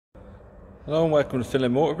Hello and welcome to Finlay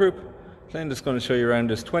Motor Group. Today I'm just going to show you around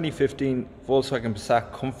this 2015 Volkswagen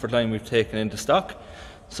Passat comfort line we've taken into stock.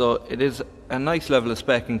 So it is a nice level of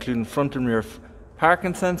spec, including front and rear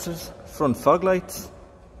parking sensors, front fog lights,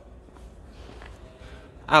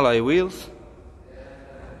 alloy wheels.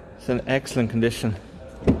 It's in excellent condition.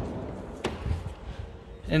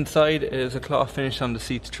 Inside is a cloth finish on the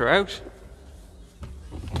seats throughout.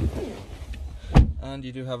 And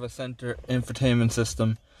you do have a centre infotainment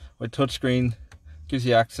system with touchscreen, gives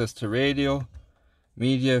you access to radio,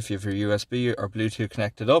 media if you have your USB or Bluetooth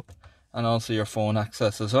connected up, and also your phone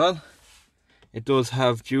access as well. It does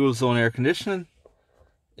have dual zone air conditioning.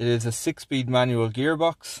 It is a 6-speed manual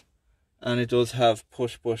gearbox, and it does have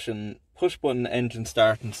push button engine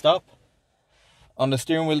start and stop. On the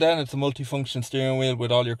steering wheel then, it's a multifunction steering wheel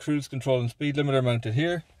with all your cruise control and speed limiter mounted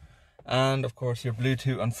here, and of course your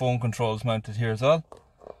Bluetooth and phone controls mounted here as well.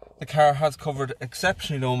 The car has covered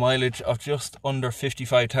exceptionally low mileage of just under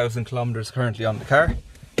 55,000 kilometers currently on the car.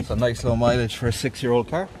 So nice low mileage for a 6-year-old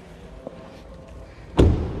car.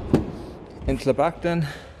 Into the back then,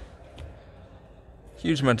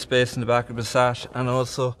 huge amount of space in the back of the Passat, and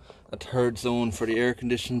also a third zone for the air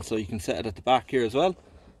conditioning, so you can set it at the back here as well.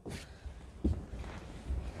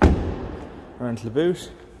 Around to the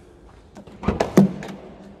boot.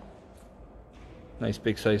 Nice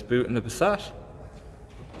big size boot in the Passat.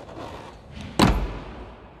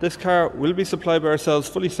 This car will be supplied by ourselves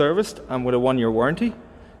fully serviced and with a 1-year warranty.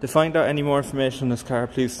 To find out any more information on this car,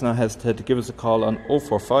 please do not hesitate to give us a call on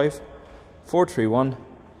 045 431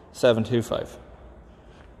 725.